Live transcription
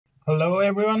Hello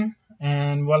everyone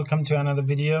and welcome to another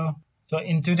video. So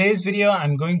in today's video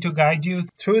I'm going to guide you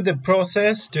through the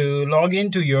process to log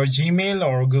into your Gmail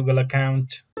or Google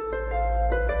account.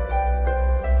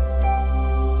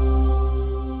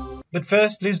 But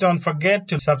first, please don't forget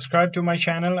to subscribe to my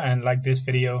channel and like this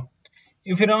video.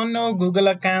 If you don't know, Google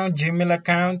account, Gmail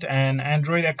account and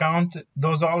Android account,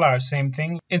 those all are same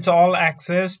thing. It's all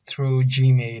accessed through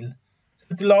Gmail.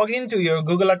 To log into your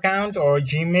Google account or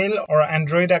Gmail or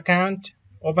Android account,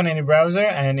 open any browser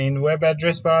and in web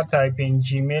address bar type in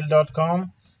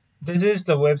gmail.com. This is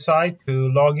the website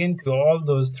to log into all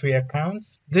those three accounts.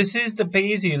 This is the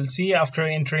page you'll see after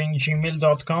entering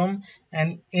gmail.com,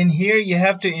 and in here you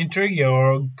have to enter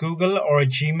your Google or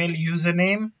Gmail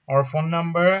username or phone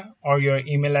number or your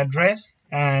email address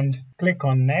and click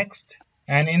on next.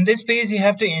 And in this page, you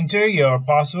have to enter your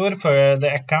password for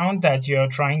the account that you're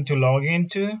trying to log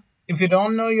into. If you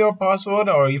don't know your password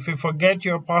or if you forget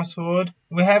your password,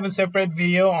 we have a separate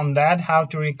video on that, how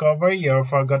to recover your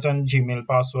forgotten Gmail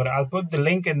password. I'll put the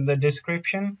link in the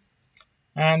description.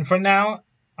 And for now,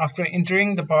 after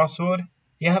entering the password,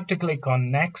 you have to click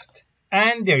on next.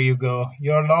 And there you go,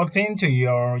 you're logged into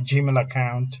your Gmail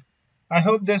account. I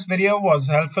hope this video was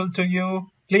helpful to you.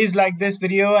 Please like this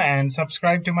video and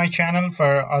subscribe to my channel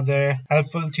for other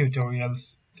helpful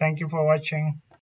tutorials. Thank you for watching.